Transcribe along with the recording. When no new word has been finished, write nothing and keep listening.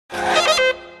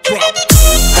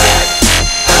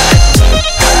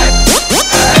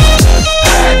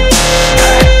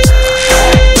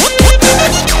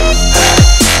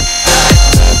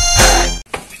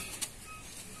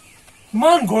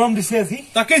গৰম দিছে আজি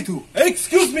তাকেইতো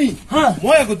এক্সকিউজ মি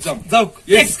মই আগত যাম যাওক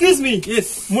এক্সকিউজ মি ইয়েস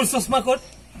মোৰ চশমা কত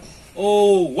ও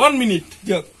 1 মিনিট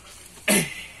দিয়ক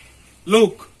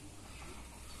লোক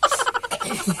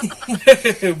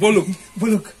বলুক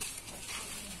বলুক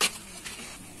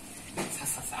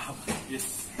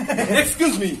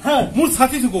এক্সকিউজ মি মোৰ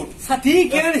সাথী সুকোন সাথী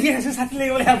কেনে দেখি আছে সাথী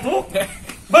লাগি বলে হাতো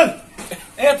বল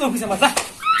এ তো অফিসে মাতা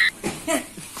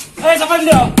এই সামান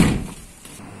লিও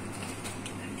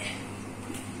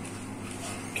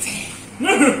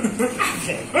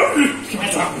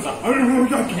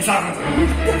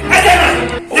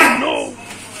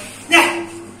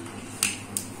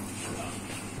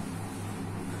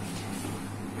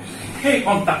Hey,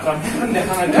 kontak kan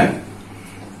দেখা না যায়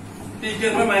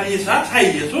টিকেটে মারিয়ে সাথ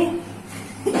খাইয়েছো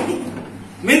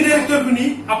মেন ডাইরেক্টর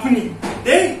আপনি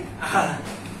দেই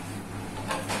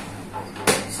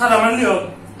সারা মানলিও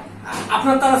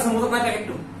আপনার তারা সম্মত না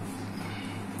একটু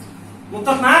মত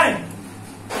নাই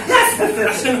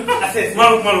আছে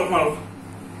মারো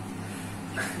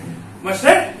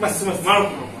মাসে মারো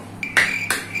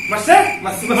মাসে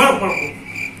মারো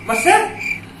মাসে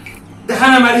দেখা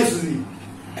না মারি সুজি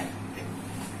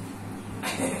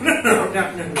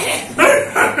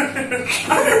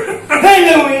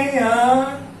Hello,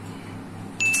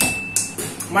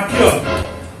 Mateo.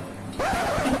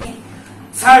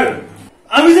 Sir,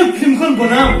 আমি যে ফিল্মখন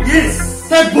বনাম Yes.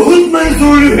 তাত বহুত মানে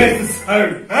জৰুৰী হৈছে স্যাৰ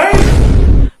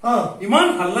ইমান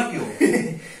হাল্লা কিয়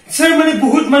স্যাৰ মানে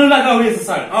বহুত মানুহ লাগা হৈ আছে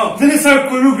স্যাৰ যেনে স্যাৰ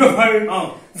কোৰিওগ্ৰাফাৰ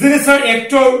যেনে স্যাৰ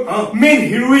এক্টৰ মেইন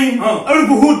হিৰোইন আৰু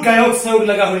বহুত গায়ক চাওক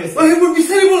লাগা হৈ আছে সেইবোৰ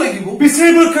বিচাৰিব লাগিব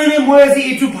বিচাৰিবৰ কাৰণে মই আজি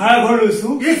এইটো ভাড়া ঘৰ লৈছো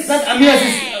তাত আমি আজি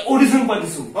অডিশ্যন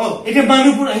পাতিছো এতিয়া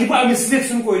মানুহবোৰ আহিব আমি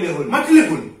সিলেকশন কৰিলে হ'ল মাতিলে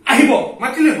হ'ল আহিব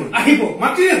মাতিলে হ'ল আহিব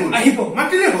মাতিলে হ'ল আহিব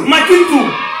মাতিলে হ'ল মাতিমটো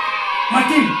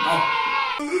মাতিম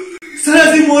স্যাৰ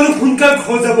আজি মই সোনকাল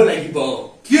ঘৰ যাব লাগিব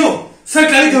কিয় স্যাৰ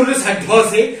কালি ধৰতে শ্ৰাদ্ধ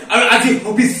আছে আৰু আজি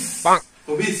হবিছ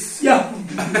ইয়া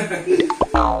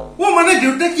ও মানে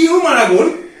দেউতা কিয় মাৰা গ'ল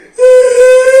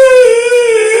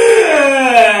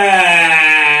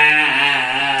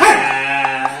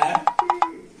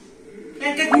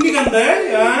একে কোনি কান্দে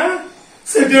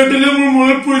সেদেউতলে মোৰ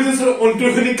মনত পৰিছে স্যাৰ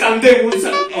অন্তৰখনি কান্দে মোৰ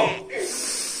স্যাৰ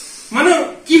মানে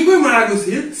কি কৈ মাৰা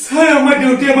গৈছিল স্যাৰ আমাৰ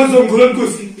দেউতাই এবাৰ জংঘলত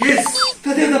গৈছিল ইয়েস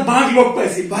তাতে এটা বাঘ লগ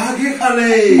পাইছিল বাঘে খালে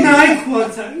নাই খোৱা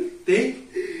স্যাৰ তে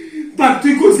বাঘ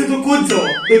তুই কৈছে তো ক'ত যাও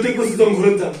দেউতাই কৈছে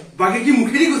জংঘলত যাম বাঘে কি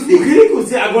মুখেদি কৈছে মুখেদি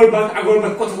কৈছে আগৰ বাঘ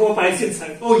কথা ক'ব পাৰিছিল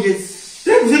স্যাৰ ও ইয়েস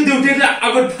তাৰপিছত দেউতাই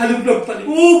আগত ভালুক লগ পালে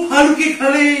ও ভালুকে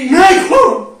খালে নাই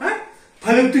খোৱা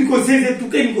ভালুক তুই কৈছে যে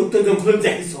তুকেন ক'ত জংঘলত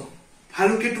যাইছ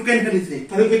ভালুকে টুকেন খালিছে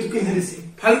ভালুকে তুকেন হাৰিছে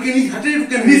ভালুকে নিজ হাতেৰে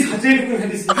টুকেন নিজ হাতেৰে তুকেন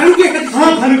হাৰিছে ভালুকে খালিছে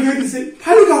ভালুকে হাৰিছে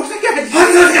ভালুকে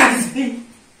সঁচাকে হাৰিছে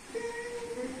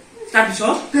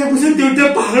তাৰপিছত দেউতা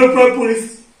পাহাৰৰ পৰা পৰিছে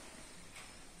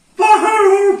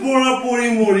পাহাৰৰ পৰা পৰি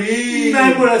মৰি নাই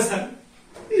পৰা ছাৰ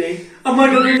আমাৰ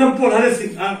দেউতাৰ নাম প্ৰহ্লাদ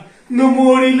আছিল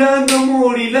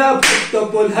নমৰিলা ভক্ত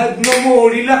প্ৰহ্লাদ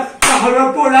নমৰিলা পাহাৰৰ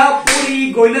পৰা পৰি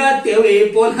গলা তেৱে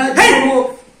প্ৰহ্লাদ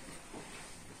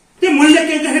মৰিলা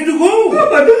কেনেকে সেইটো গৌ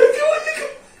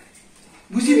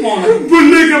বুজি পোৱা নাই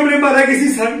বুল্লু কামৰে মাৰা গৈছে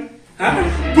ছাৰ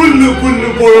বুল্লু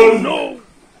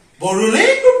বৰলে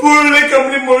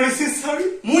কামৰে মৰিছে ছাৰ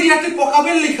মোৰ ইয়াতে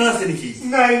পকাবেল লিখা আছে নেকি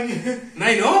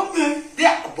নাই ন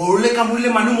বৰলে কামুৰিলে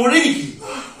মানুহ মৰে নেকি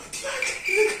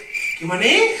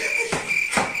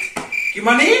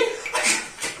কিমানে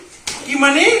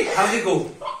ভালকে কওঁ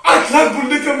 8 লাখ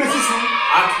বুল্লু কামৰিছে ছাৰ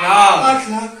 8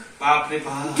 লাখ বাপৰে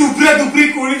বাপ দুপৰি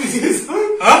কৰি দিছে ছাৰ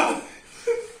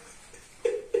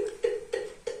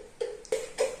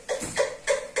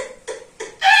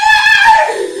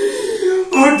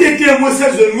তেতিয়া মই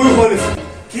ছাৰ জন্ম হোৱা নাছিল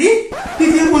কি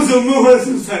তেতিয়া মই জন্ম হোৱা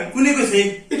নাছিল ছাৰ কোনে কৈছে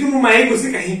এইটো মোৰ মায়ে কৈছে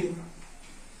কাহিনীটো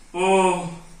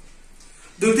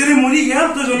দেউতাৰে মৰি গেল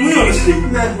তই জন্মই হোৱা নাছিল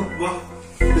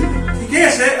ঠিকে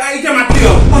আছে এতিয়া মাতি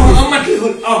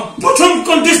হ'ল প্ৰথম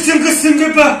কণ্টেষ্টেণ্ট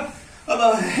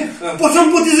প্ৰথম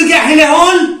প্ৰতিযোগী আহিলে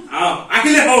হ'ল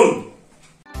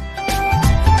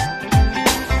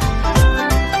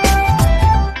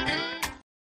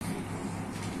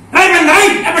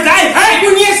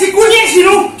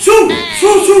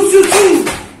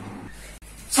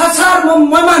স্যাৰ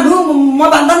মই মানুহ মই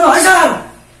বান্দৰ নহয় স্যাৰ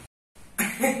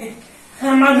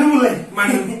মানুহ বোলে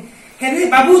হেৰি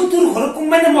বাবু তোৰ ঘৰত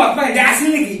কোনোবাই মহাত্মা গান্ধী আছিল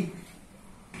নেকি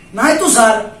নাইতো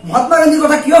স্যাৰ মহাত্মা গান্ধীৰ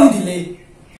কথা কিয় সুধিলে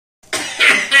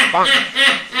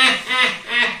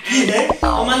কি হে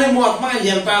মানে মহাত্মা গান্ধী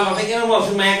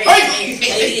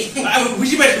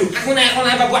বুজি পাইছো একো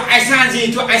নাই বাবু আইছা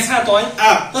যিহেতু আইছা তই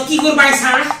কি কৰবা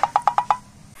আইছা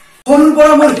সৰুৰ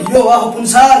পৰা মোৰ হিৰো হোৱা সপোন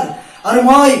স্যাৰ আৰু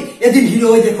মই এদিন হিৰো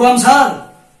হৈ দেখুৱাম স্যাৰ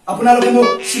আপোনালোকে মোক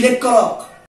সিলেক্ট কৰক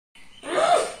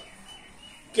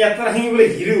কেটা হিং বলে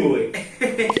হিৰো হই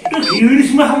তো হিৰোইন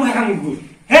সুমা হামু হামু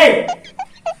হে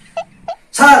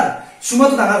স্যাৰ সুমা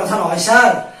তো ডাঙৰ কথা নহয়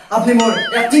স্যাৰ আপনি মোৰ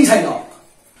অ্যাক্টিং চাই লওক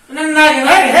না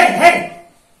না হে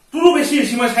তোৰো বেছি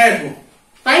সীমা চাই আছো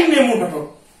টাইম নে মোৰ হাতত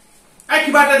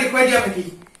কিবা এটা দেখুৱাই দিয়া নেকি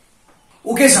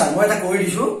ওকে স্যাৰ মই এটা কৈ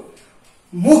দিছো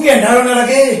মোক এন্ধাৰো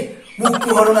নালাগে মোক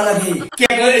পোহৰো নালাগে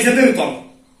কেটা এসে দেৰি তম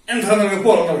এন্ধাৰকে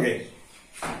পোহৰ নালাগে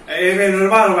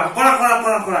ৰবা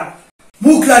কৰা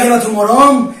মোক লাগে মাথো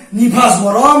মৰম নিভাজ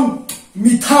মৰম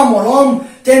মিঠা মৰম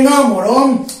টেঙা মৰম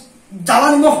জ্বালা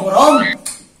নিমখ মৰম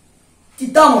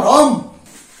তিতা মৰম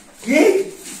ये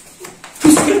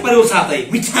किसके पर वो साथ है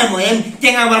मिठा मोयम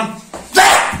टेंगा मरम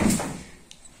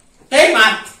ते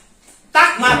मत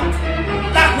tak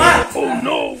oh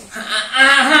no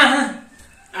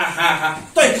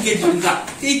तो इतने जुड़ा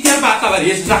इतने बात का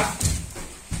बारे जुड़ा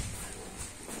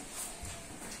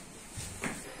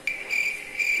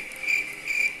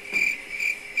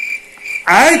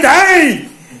आई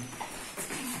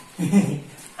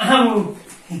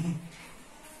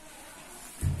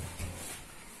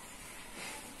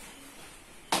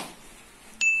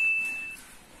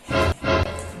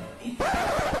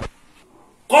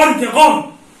कौन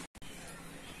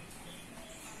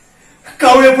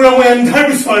কাউৰে পৰা মই এন্ধাৰ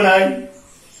বিচৰা নাই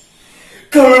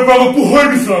কাউৰে পৰা মই পোহৰ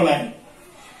বিচৰা নাই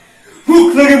মোক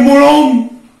লাগে মৰম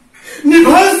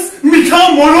নিভাজ মিঠা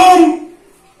মৰম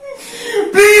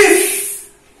প্লিজ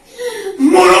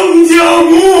মৰম দিয়া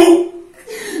মোক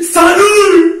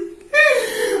চানুৰ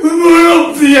মৰম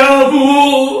দিয়া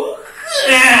মোক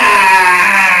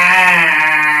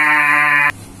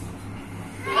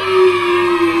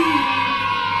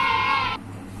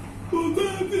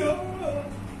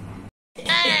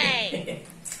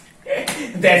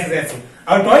That's it.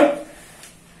 Our toy?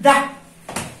 Da.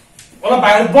 Ola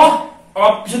bayar bo. Ola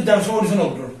pisut dan so audition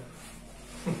outdoor.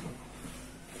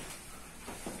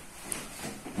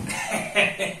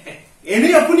 এনে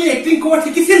আপুনি এক্টিং কোৱা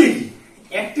শিকিছিল নেকি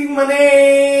এক্টিং মানে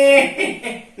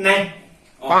নাই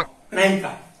নাই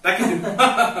কা তাকে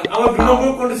আমার 2 নম্বর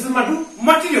কন্টেস্টেন্ট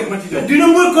মাটি দিয়ক 2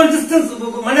 নম্বর কন্টেস্টেন্ট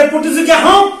মানে প্রতিযোগী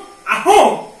আহো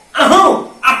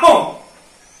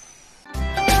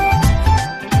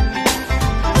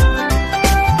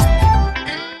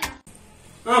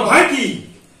ভাই কি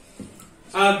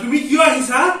তুমি কিয়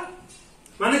আহিছা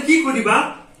মানে কি কৰিবা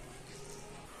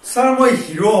স্যার মই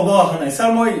হিরো হব আহা নাই স্যার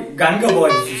মই গান গাব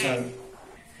আহিছো স্যার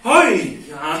হয়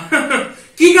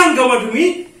কি গান গাবা তুমি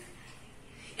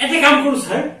এটা কাম করো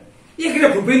স্যার এখানে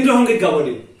ভূপেন্দ্র সংগীত গাব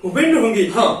দিও ভূপেন্দ্র সংগীত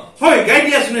হয় গাই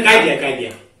দিয়া শুনে গাই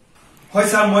দিয়া হয়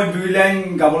স্যার মই 2 লাইন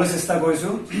গাবলৈ চেষ্টা কৰিছো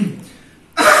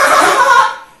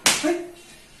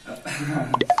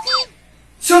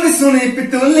সোনে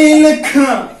পিতলে লখা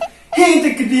হে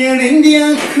তক দিয়া ইন্ডিয়া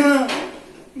খা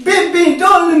বেবি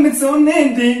ডল মে সোনে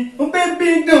দি ও বেবি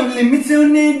ডল মে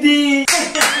সোনে দি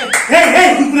হে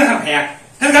কুকুরা ভায়া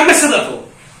তার গামে সাদা তো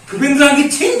ভূপেন্দ্র সংগীত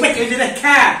ছিং পাকে যে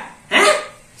দেখা হ্যাঁ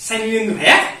সাইলেন্ট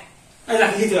ভায়া আলা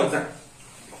কি যাও যা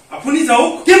আপনি যাও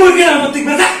কে মই কে আমত ঠিক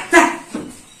বাজা যা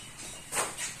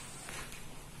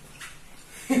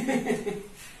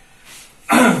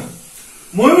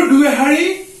মই দুই হাৰি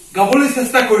গাবলৈ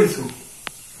চেষ্টা কৰিছো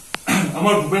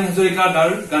আমাৰ ভূপেন হাজৰিকাৰ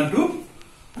গানটো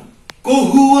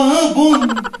কহুৱা বন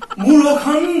মোৰ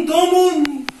অখান্ত মন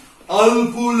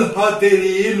আলপুল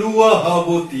হাতেৰে লুৱা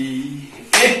হাবতি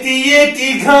এটি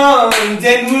ঘন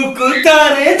যেন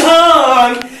মুকুতাৰে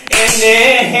ধন এনে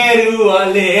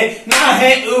হেৰুৱালে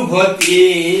নাহে উভতি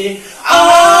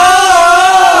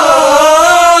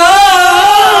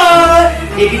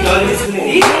এটি দল শুনে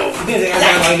দি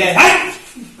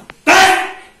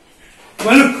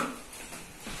Maluk.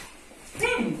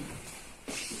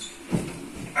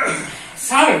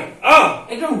 Sir,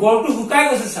 একদম গলটো হুকাই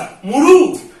গৈছে স্যার মুৰু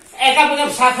এটা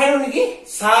বজাত চাহ খাইলো নেকি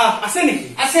চাহ আছে নেকি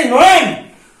আছে নয়ন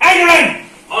নয়ন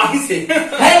আহিছে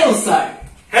Hello, sir.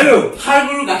 হেল্ল'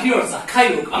 হাড়গুৰু গাখীৰৰ চাহ খাই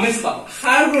লওক আমেজ পাব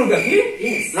সাৰ গৰু গাখীৰ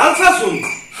লাল চাহ চোন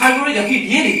হাড়গুৰি গাখীৰ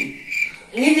দিয়ে নেকি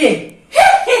নিদে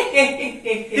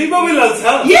দিববি লাল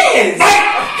চাহ Yes.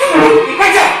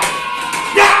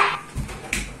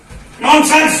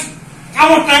 ননসেন্স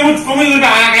কামৰ টাইমত কমি লৈ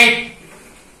আগে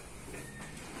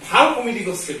ভাল কমিটি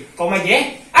কৰিছিল কমাই দিয়ে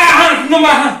আহা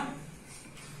নম্বৰ আহা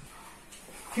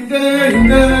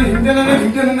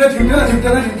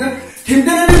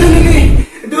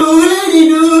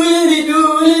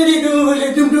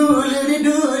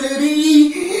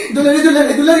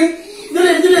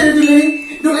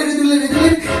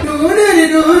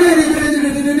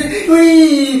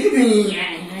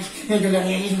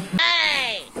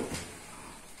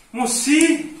মুচি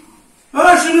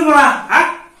শুনি বৰা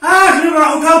শুনি বৰা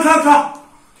উঠা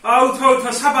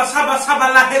উঠা চাবা চাবা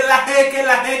লাহে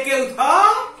উঠ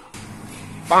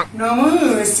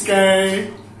নমস্কাৰ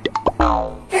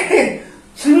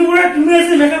সুমি বৰা তুমি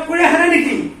আজি মেকআপ কৰি আহা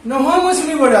নেকি নহয় মই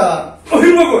চুমি বৰা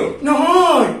অহিমগৈ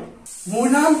নহয় মোৰ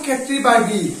নাম কেত্ৰী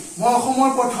বাৰ্গী মই অসমৰ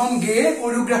প্ৰথম গে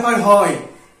কোৰিওগ্ৰাফাৰ হয়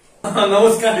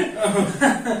নমস্কাৰ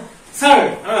স্যাৰ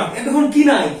এখন কি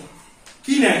নাই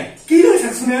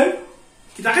চাকচোন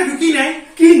তাকে কি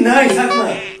নাই চাক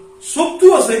নাই সবটো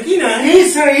আছে কি নাই এই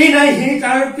স্যাৰ এই নাই সেই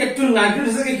তাৰ পেটটো নাইটো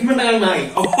আছে কিমান টাকা নাই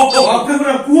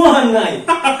আপোনাৰ কোৱা নাই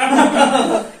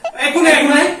একো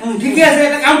নাই ঠিকে আছে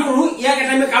এটা কাম কৰো ইয়াক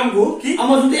এটা আমি কাম কৰো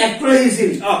আমাৰ যদি এক্টৰ আহিছিল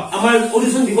আমাৰ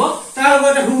অডিশন দিব তাৰ লগত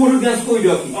এটা হুমুৰ ডান্স কৰি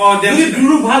দিও কি যদি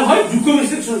দুৰু ভাল হয় দুকো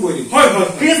মিস্টেকশন কৰি দিও হয়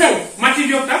ঠিক আছে মাটি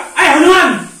দিও তা আই হনুমান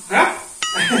হা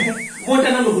মই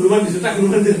টানা হনুমান দিছো তা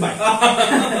হনুমান দিল পাই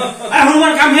আই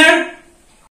হনুমান কাম হিয়াৰ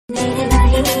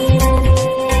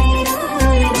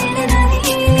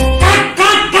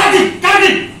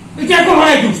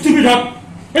Stupid up.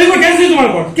 Hey, what can you do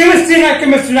about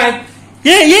chemistry?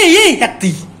 Ye,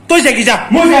 Kati. Toy Jackija.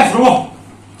 More gas, Robo.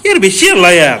 You're be sheer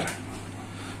liar.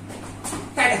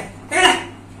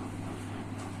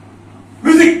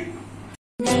 Music.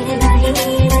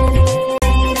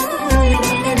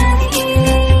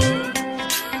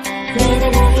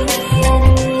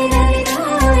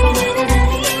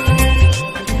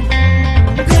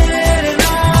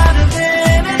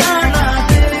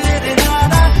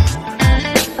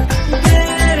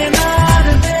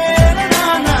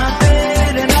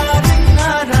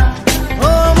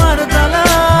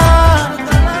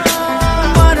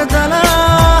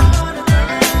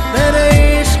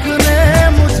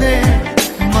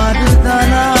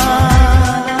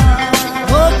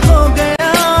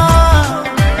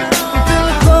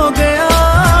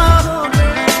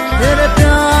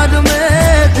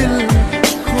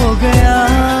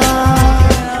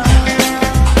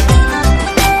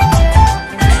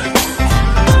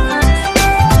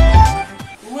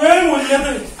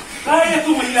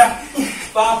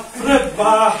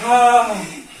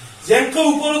 Jengko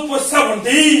upolot posa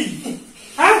bondi.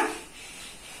 Hah?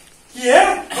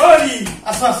 Iya, ori.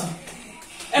 Asa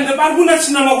Ende barguna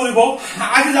sinama koribo.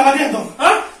 আজি যাবা দে তো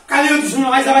Hah? কালিও তো শুনো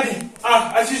আই যাবা দে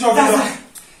Asi jogi do.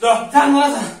 Do. জানো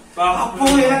আছা Ba. আপো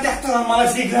এরা ট্রাক্টর মালা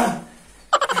শিখরা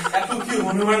Aku ki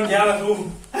Hanuman gyala tu.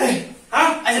 এই Hah?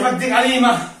 আজ বাদে কালি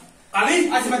মা Ali?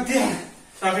 আজ বাদে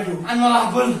Saka tu. আনমালা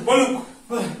বল Boluk.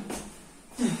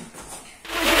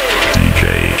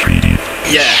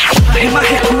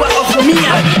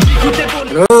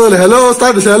 Hello,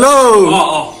 start hello.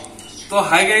 তো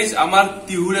হাই গাইজ আমার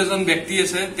তিহুর এজন ব্যক্তি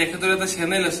আছে তেখেতৰ এটা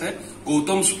চেনেল আছে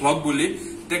গৌতমস ব্লগ বুলি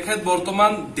তেখেত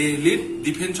বৰ্তমান দিল্লীত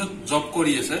ডিফেন্সত জব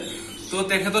কৰি আছে তো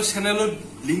তেখেতৰ চেনেলৰ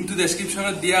লিংকটো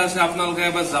ডেসক্ৰিপচনত দিয়া আছে আপোনালোকে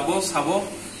এবাৰ যাব চাব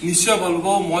নিশ্চয় ভাল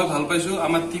পাব মই ভাল পাইছো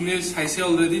আমাৰ টিমে চাইছে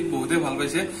অলৰেডি বহুতে ভাল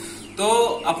পাইছে তো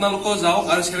আপোনালোকে যাওক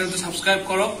আৰু চেনেলটো সাবস্ক্ৰাইব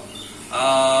কৰক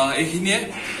এইখিনিয়ে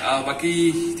বাকি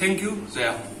thank U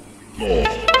Jay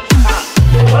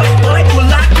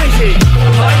OLaCrazy.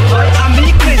 I'm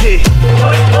crazy.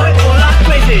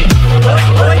 OLaCrazy.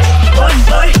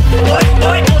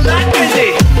 OLaCrazy.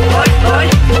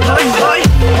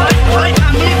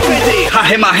 I'm crazy.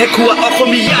 Hahe mahe kuwa